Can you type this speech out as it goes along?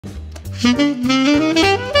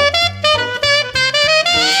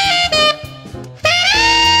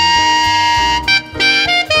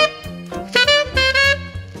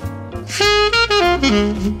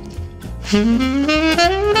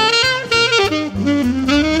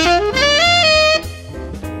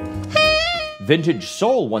Vintage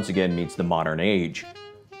soul once again meets the modern age.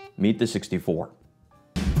 Meet the 64.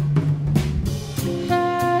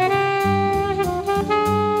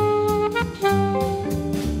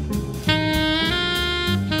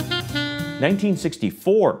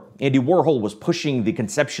 1964, Andy Warhol was pushing the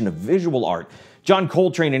conception of visual art. John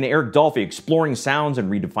Coltrane and Eric Dolphy exploring sounds and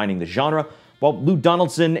redefining the genre, while Lou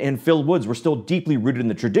Donaldson and Phil Woods were still deeply rooted in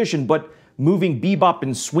the tradition, but moving bebop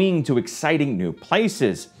and swing to exciting new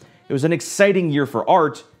places. It was an exciting year for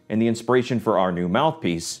art and the inspiration for our new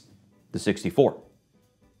mouthpiece, the 64.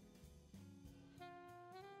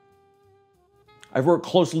 I've worked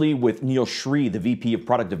closely with Neil Shree, the VP of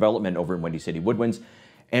Product Development over at Windy City Woodwinds,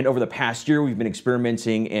 and over the past year we've been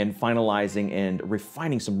experimenting and finalizing and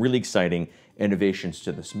refining some really exciting innovations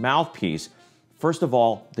to this mouthpiece. First of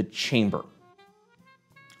all, the chamber.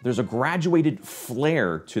 There's a graduated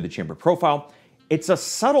flair to the chamber profile. It's a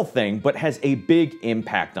subtle thing, but has a big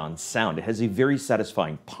impact on sound. It has a very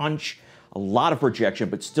satisfying punch, a lot of projection,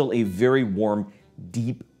 but still a very warm,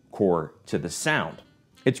 deep core to the sound.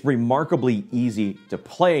 It's remarkably easy to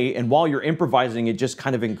play, and while you're improvising, it just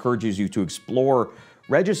kind of encourages you to explore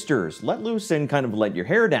registers, let loose, and kind of let your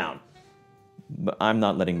hair down. But I'm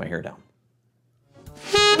not letting my hair down.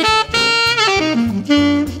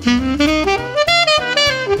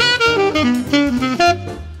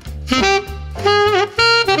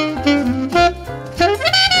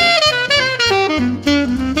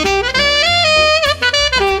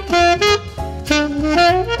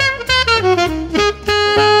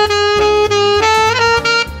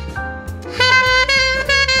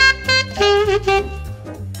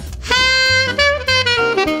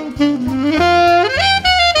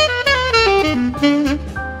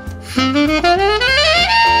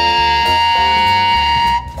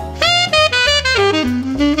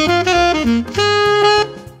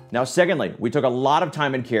 Now, secondly, we took a lot of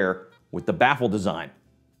time and care with the Baffle design.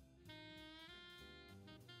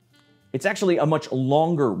 It's actually a much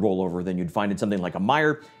longer rollover than you'd find in something like a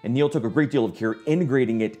Meyer, and Neil took a great deal of care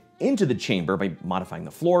integrating it into the chamber by modifying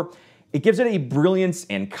the floor. It gives it a brilliance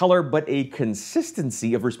and color, but a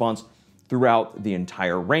consistency of response throughout the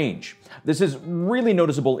entire range. This is really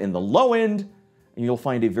noticeable in the low end, and you'll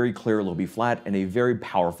find a very clear low B flat and a very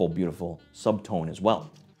powerful, beautiful subtone as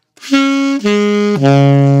well.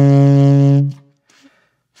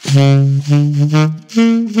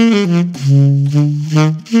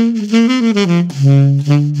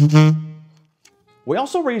 We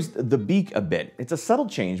also raised the beak a bit. It's a subtle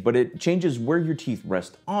change, but it changes where your teeth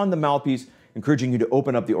rest on the mouthpiece, encouraging you to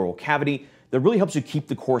open up the oral cavity. That really helps you keep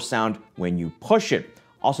the core sound when you push it.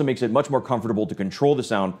 Also makes it much more comfortable to control the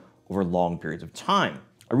sound over long periods of time.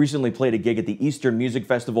 I recently played a gig at the Eastern Music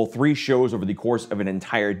Festival, 3 shows over the course of an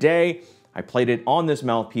entire day. I played it on this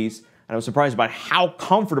mouthpiece, and I was surprised about how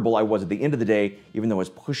comfortable I was at the end of the day, even though I was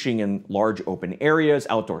pushing in large open areas,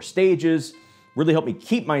 outdoor stages. Really helped me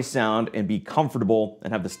keep my sound and be comfortable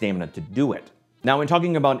and have the stamina to do it. Now, when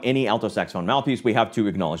talking about any alto saxophone mouthpiece, we have to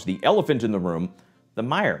acknowledge the elephant in the room, the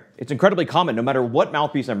Meyer. It's incredibly common. No matter what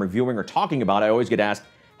mouthpiece I'm reviewing or talking about, I always get asked,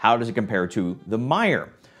 how does it compare to the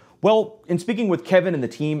Meyer? Well, in speaking with Kevin and the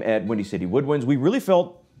team at Windy City Woodwinds, we really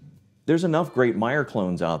felt there's enough great Meyer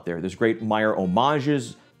clones out there. There's great Meyer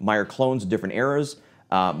homages, Meyer clones of different eras.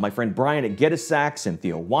 My friend Brian at Get a Sax and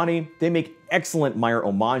Theo Wally, they make excellent Meyer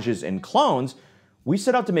homages and clones. We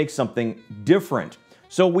set out to make something different.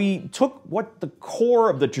 So we took what the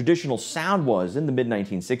core of the traditional sound was in the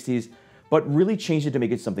mid-1960s, but really changed it to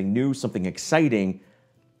make it something new, something exciting,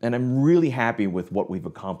 and I'm really happy with what we've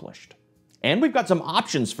accomplished. And we've got some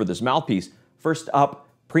options for this mouthpiece. First up,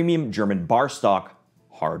 premium German bar stock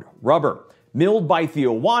hard rubber. Milled by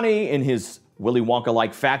Theo Wally in his Willy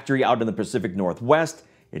Wonka-like factory out in the Pacific Northwest.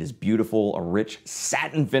 It is beautiful, a rich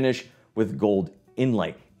satin finish with gold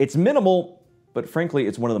inlay. It's minimal, but frankly,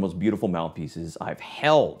 it's one of the most beautiful mouthpieces I've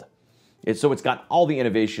held. It's got all the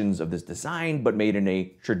innovations of this design, but made in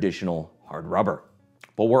a traditional hard rubber.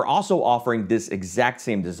 But we're also offering this exact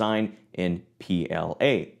same design in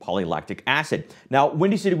PLA, polylactic acid. Now,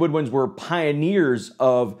 Windy City Woodwinds were pioneers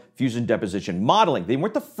of fusion deposition modeling. They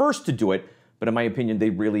weren't the first to do it, but in my opinion, they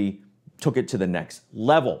really took it to the next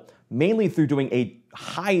level, mainly through doing a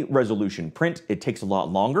high resolution print. It takes a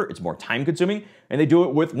lot longer, it's more time consuming, and they do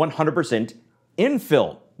it with 100%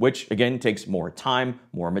 infill, which again takes more time,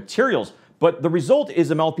 more materials. But the result is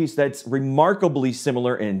a mouthpiece that's remarkably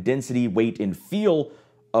similar in density, weight, and feel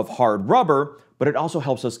of hard rubber, but it also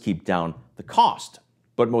helps us keep down the cost.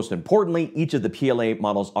 But most importantly, each of the PLA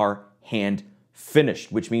models are hand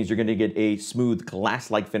finished, which means you're going to get a smooth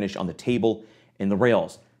glass-like finish on the table and the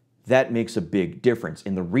rails. That makes a big difference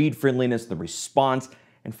in the reed friendliness, the response,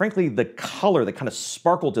 and frankly, the color, the kind of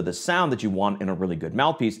sparkle to the sound that you want in a really good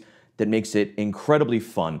mouthpiece that makes it incredibly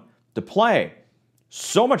fun to play.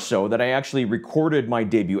 So much so that I actually recorded my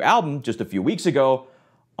debut album just a few weeks ago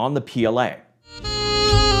on the PLA.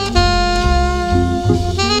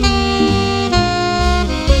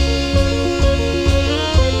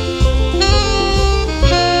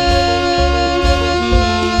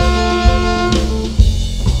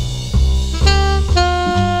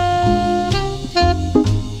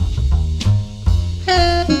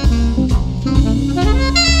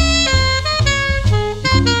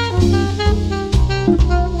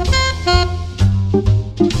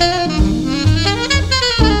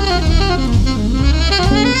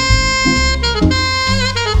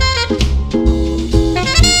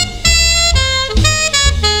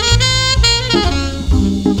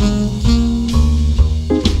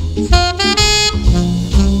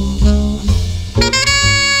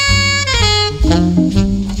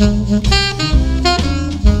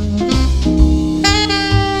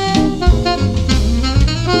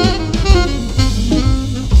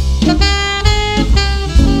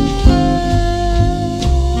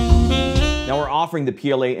 Offering the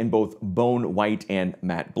PLA in both bone white and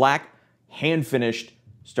matte black, hand finished,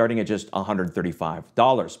 starting at just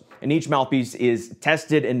 $135. And each mouthpiece is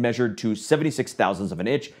tested and measured to 76 thousandths of an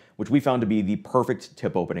inch, which we found to be the perfect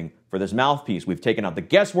tip opening for this mouthpiece. We've taken out the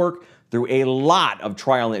guesswork through a lot of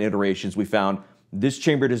trial and iterations. We found this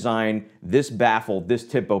chamber design, this baffle, this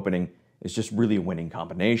tip opening is just really a winning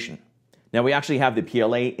combination. Now we actually have the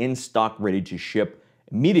PLA in stock ready to ship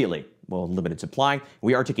immediately. Well, limited supply.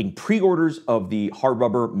 We are taking pre-orders of the hard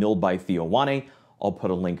rubber milled by Wally. I'll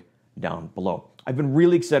put a link down below. I've been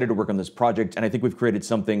really excited to work on this project, and I think we've created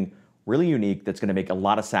something really unique that's going to make a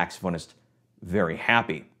lot of saxophonists very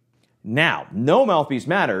happy. Now, no mouthpiece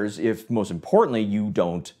matters if, most importantly, you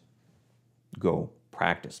don't go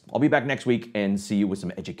practice. I'll be back next week and see you with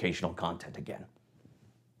some educational content again.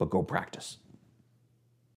 But go practice.